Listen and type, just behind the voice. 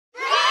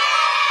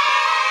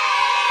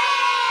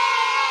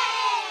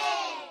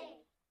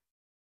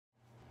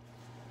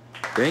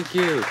Thank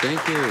you.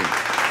 Thank you.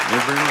 Thank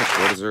you very much.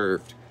 Well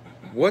deserved.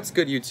 What's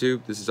good,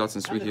 YouTube? This is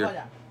Austin Sweet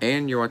here,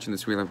 and you're watching the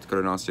Sweet Life of Dakota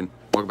and Austin.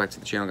 Welcome back to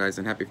the channel, guys,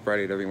 and happy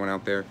Friday to everyone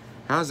out there.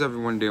 How's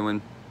everyone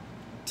doing?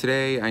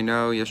 Today, I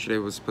know yesterday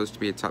was supposed to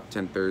be a top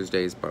 10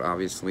 Thursdays, but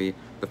obviously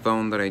the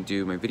phone that I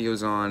do my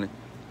videos on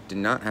did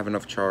not have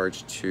enough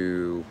charge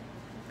to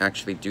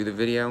actually do the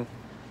video.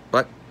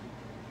 But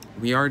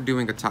we are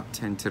doing a top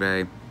 10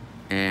 today,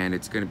 and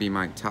it's going to be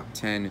my top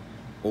 10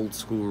 old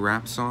school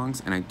rap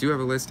songs. And I do have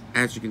a list,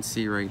 as you can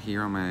see right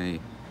here on my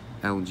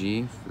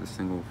LG, for the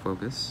single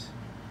focus.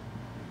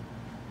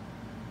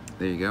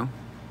 There you go.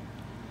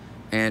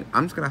 And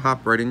I'm just going to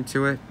hop right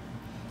into it.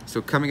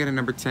 So coming in at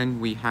number 10,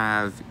 we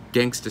have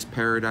Gangsta's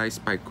Paradise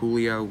by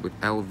Coolio with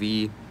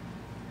LV.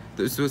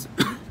 This was,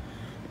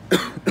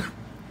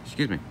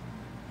 excuse me.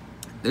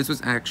 This was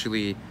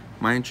actually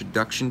my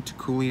introduction to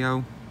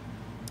Coolio.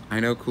 I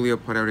know Coolio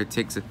put out It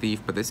Takes a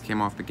Thief, but this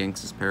came off the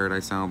Gangsta's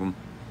Paradise album.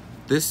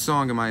 This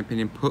song, in my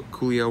opinion, put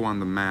Coolio on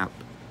the map.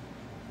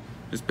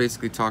 Just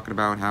basically talking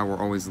about how we're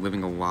always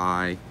living a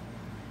lie.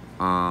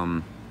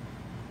 And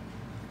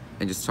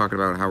just talking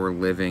about how we're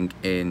living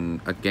in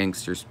a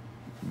gangster's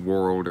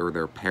world or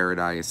their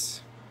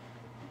paradise.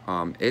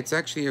 It's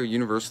actually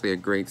universally a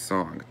great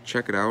song.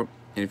 Check it out,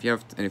 and if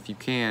you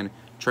can,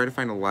 try to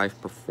find a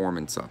live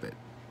performance of it.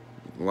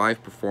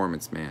 Live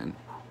performance, man.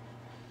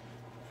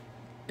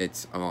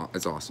 It's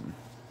awesome.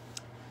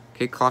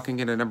 Okay, clocking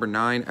in at number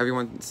 9.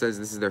 Everyone says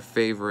this is their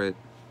favorite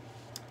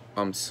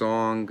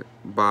song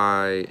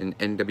by an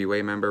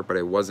NWA member, but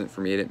it wasn't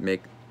for me. It didn't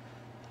make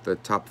the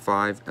top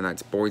 5, and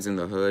that's Boys in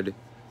the Hood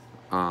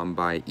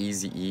by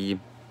Eazy-E.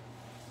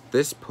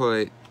 This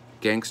put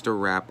gangster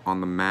rap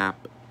on the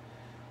map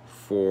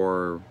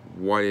for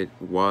what it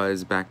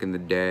was back in the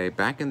day.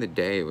 Back in the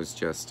day, it was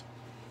just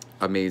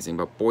amazing.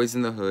 But Boys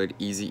in the Hood,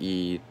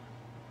 Eazy-E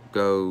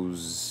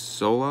goes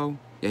solo.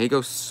 Yeah, he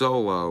goes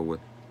solo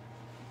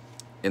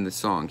in the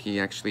song. He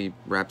actually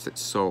raps it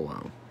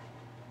solo.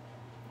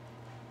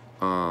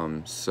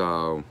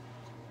 So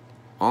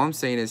all I'm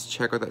saying is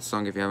check out that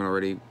song if you haven't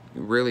already.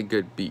 Really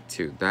good beat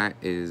too. That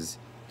is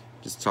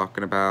just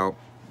talking about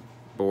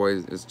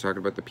boys, is talking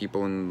about the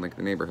people in like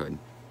the neighborhood.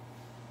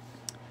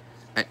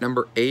 At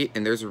number 8,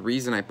 and there's a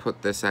reason I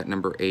put this at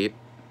number 8.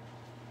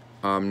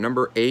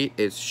 Number 8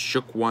 is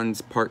Shook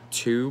Ones Part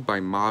 2 by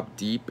Mobb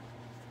Deep.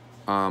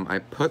 I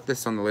put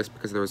this on the list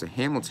because there was a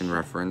Hamilton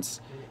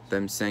reference,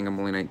 them saying I'm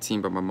only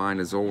 19 but my mind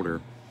is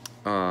older.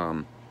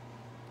 When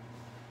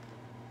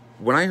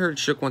I heard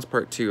Shook Ones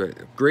Part 2, a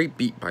great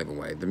beat, by the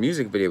way. The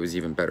music video was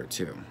even better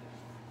too.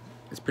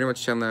 It's pretty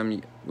much telling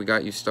them, we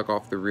got you stuck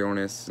off the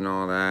realness and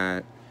all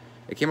that.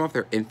 It came off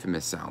their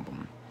Infamous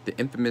album, the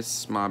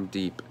infamous Mobb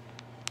Deep.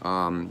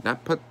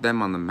 That put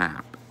them on the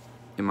map,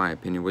 in my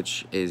opinion,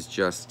 which is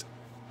just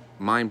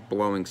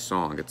mind-blowing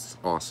song. It's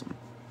awesome.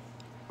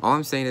 All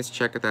I'm saying is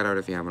check that out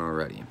if you haven't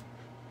already.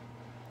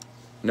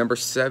 Number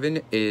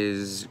 7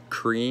 is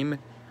Cream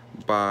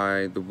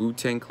by the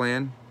Wu-Tang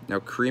Clan. Now,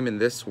 Cream in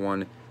this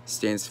one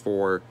stands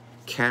for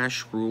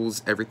Cash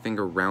Rules Everything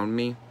Around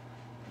Me.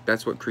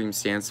 That's what Cream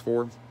stands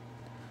for.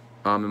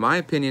 In my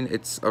opinion,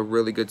 it's a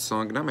really good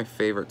song. Not my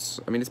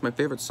favorite. I mean, it's my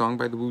favorite song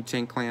by the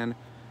Wu-Tang Clan,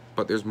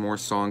 but there's more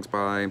songs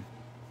by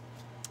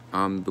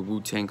the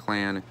Wu-Tang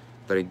Clan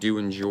that I do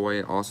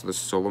enjoy. Also, the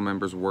solo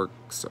members'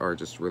 works are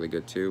just really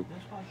good too.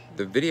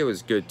 The video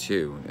is good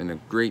too, and a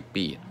great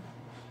beat.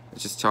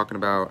 It's just talking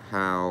about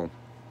how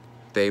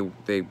they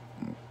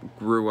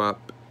grew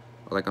up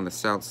like on the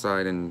south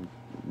side and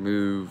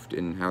moved,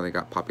 and how they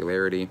got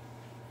popularity.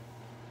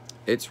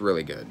 It's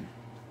really good.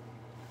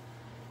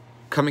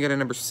 Coming in at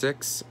number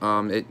 6,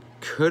 it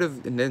could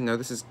have, no,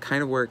 this is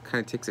kind of where it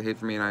kind of takes a hit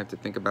for me and I have to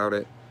think about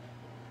it.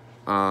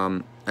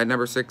 At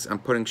number 6, I'm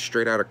putting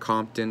Straight Outta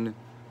Compton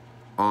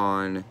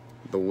on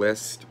the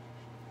list.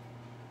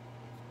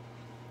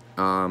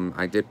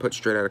 I did put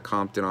Straight Outta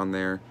Compton on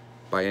there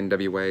by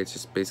NWA. It's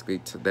just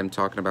basically them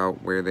talking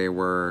about where they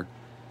were,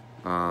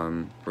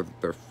 where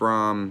they're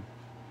from,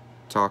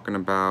 talking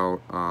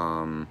about,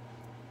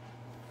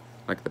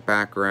 like the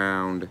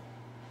background.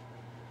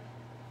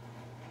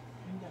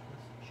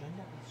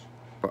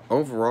 But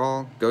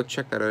overall, go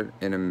check that out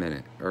in a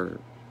minute. Or,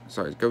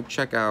 sorry, go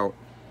check out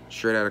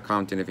Straight Outta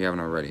Compton if you haven't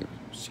already.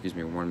 Excuse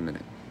me, 1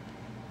 minute.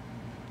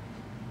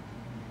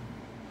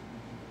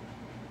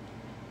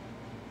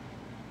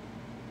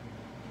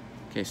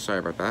 Okay, sorry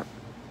about that.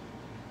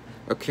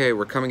 Okay,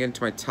 we're coming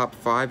into my top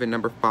 5. And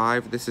number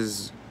 5, this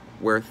is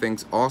where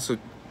things also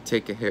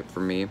take a hit for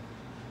me.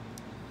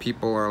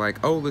 People are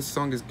like, oh, this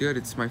song is good.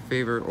 It's my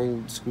favorite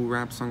old school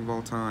rap song of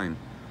all time.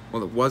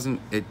 Well, it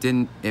wasn't.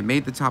 It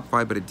made the top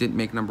 5, but it didn't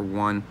make number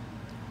 1.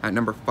 At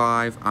number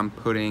 5, I'm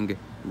putting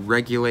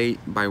Regulate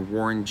by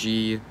Warren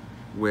G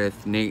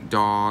with Nate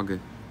Dogg.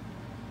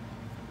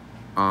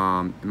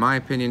 In my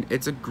opinion,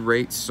 it's a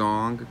great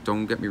song.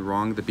 Don't get me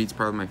wrong. The beat's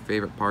probably my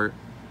favorite part.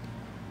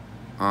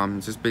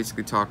 It's just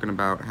basically talking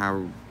about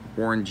how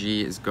Warren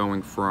G is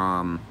going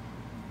from,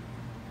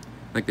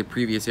 like, the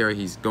previous era.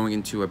 He's going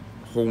into a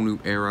whole new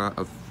era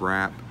of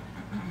rap,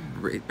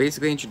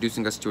 basically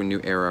introducing us to a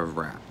new era of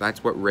rap.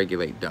 That's what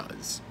Regulate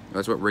does.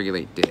 That's what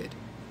Regulate did.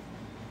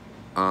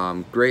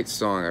 Great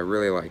song. I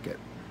really like it.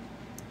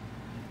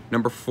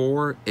 Number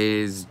 4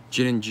 is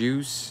Gin and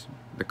Juice,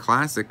 the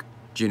classic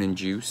Gin and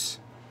Juice,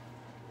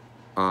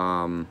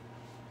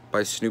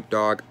 by Snoop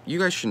Dogg. You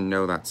guys should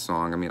know that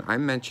song. I mean, I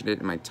mentioned it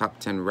in my top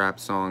 10 rap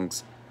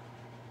songs,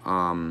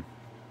 but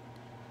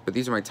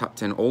these are my top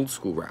 10 old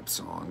school rap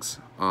songs.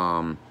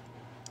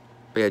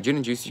 But yeah, Gin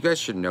and Juice, you guys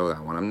should know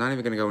that one. I'm not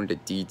even going to go into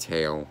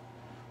detail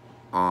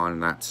on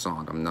that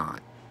song. I'm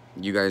not.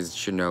 You guys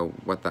should know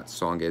what that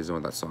song is and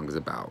what that song is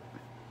about.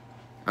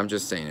 I'm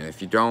just saying it.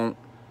 If you don't,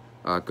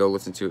 go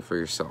listen to it for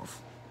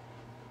yourself.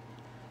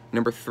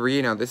 Number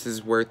 3, now this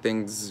is where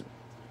things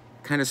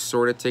kind of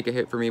sort of take a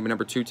hit for me, but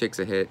number 2 takes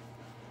a hit.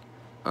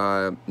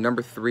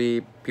 Number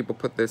 3, people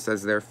put this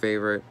as their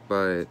favorite,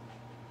 but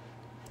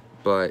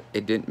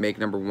it didn't make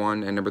number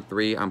 1. And number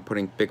 3, I'm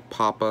putting Big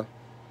Papa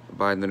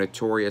by the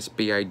Notorious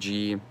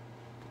B.I.G.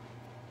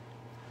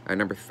 at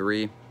number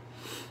 3.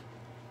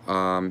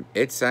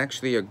 It's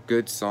actually a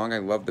good song. I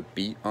love the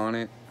beat on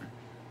it.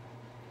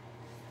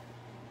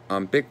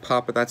 Big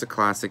Papa, that's a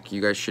classic.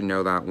 You guys should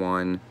know that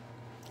one.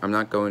 I'm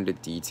not going into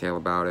detail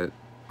about it.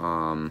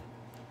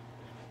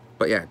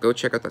 But yeah, go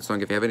check out that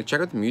song if you haven't.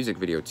 Check out the music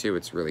video too.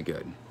 It's really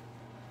good.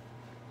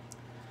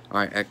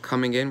 Alright, at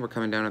coming in, we're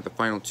coming down at the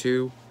final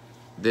 2.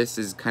 This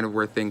is kind of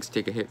where things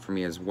take a hit for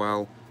me as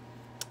well.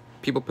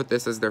 People put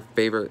this as their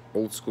favorite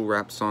old school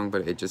rap song,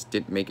 but it just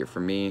didn't make it for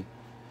me.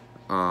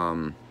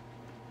 Coming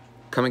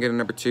in at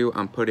number 2,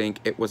 I'm putting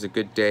It Was a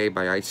Good Day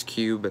by Ice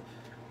Cube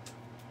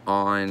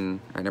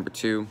on at number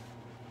 2.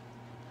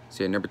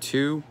 So yeah, number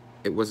 2,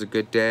 It Was a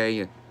Good Day.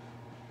 It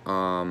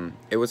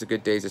Was a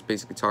Good Day is just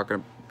basically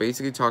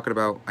talking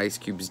about Ice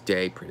Cube's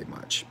day, pretty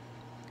much.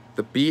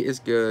 The beat is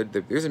good.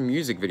 There's a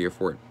music video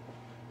for it.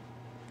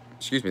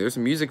 Excuse me, there's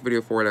a music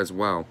video for it as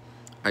well.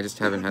 I just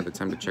haven't had the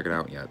time to check it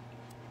out yet.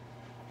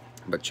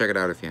 But check it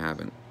out if you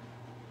haven't.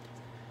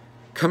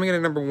 Coming in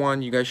at number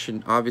 1, you guys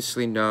should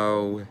obviously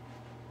know.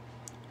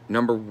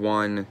 Number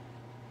 1,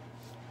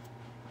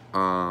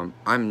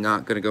 I'm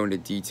not going to go into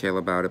detail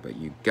about it, but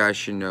you guys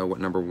should know what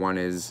number 1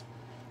 is.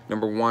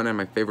 Number 1, and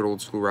my favorite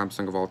old school rap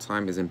song of all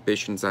time, is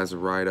Ambitions as a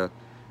Rider.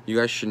 You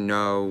guys should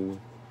know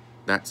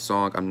that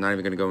song. I'm not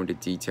even going to go into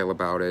detail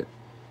about it.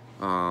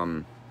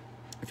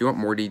 If you want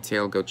more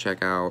detail, go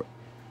check out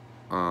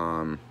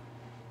my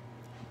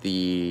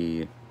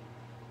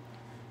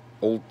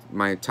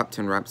top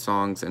 10 rap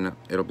songs, and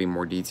it'll be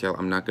more detail.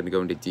 I'm not going to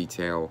go into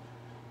detail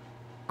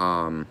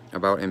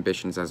about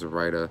Ambitions as a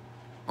Rider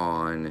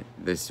on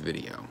this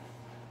video.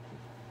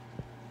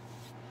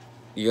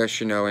 You guys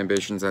should know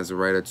Ambitions as a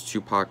Rider. It's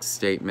Tupac's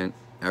statement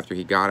after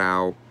he got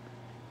out.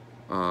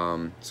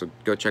 So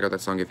go check out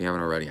that song if you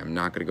haven't already. I'm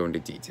not going to go into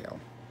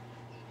detail.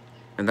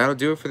 And that'll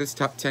do it for this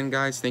top 10,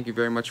 guys. Thank you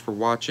very much for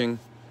watching.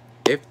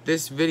 If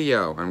this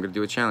video, I'm going to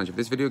do a challenge. If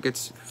this video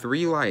gets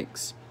 3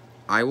 likes,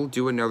 I will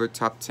do another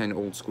top 10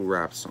 old school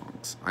rap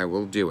songs. I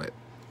will do it.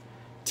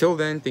 Till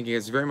then, thank you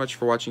guys very much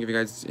for watching. If you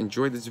guys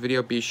enjoyed this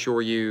video, be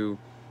sure you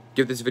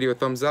give this video a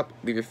thumbs up,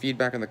 leave your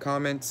feedback in the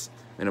comments,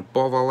 and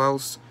above all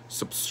else,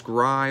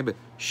 subscribe,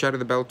 shatter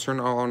the bell, turn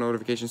on all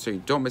notifications so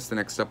you don't miss the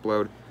next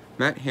upload.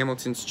 Matt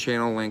Hamilton's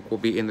channel link will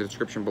be in the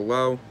description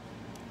below.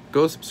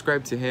 Go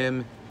subscribe to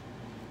him.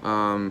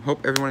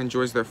 Hope everyone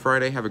enjoys their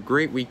Friday. Have a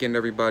great weekend,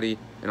 everybody,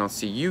 and I'll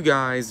see you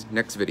guys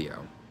next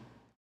video.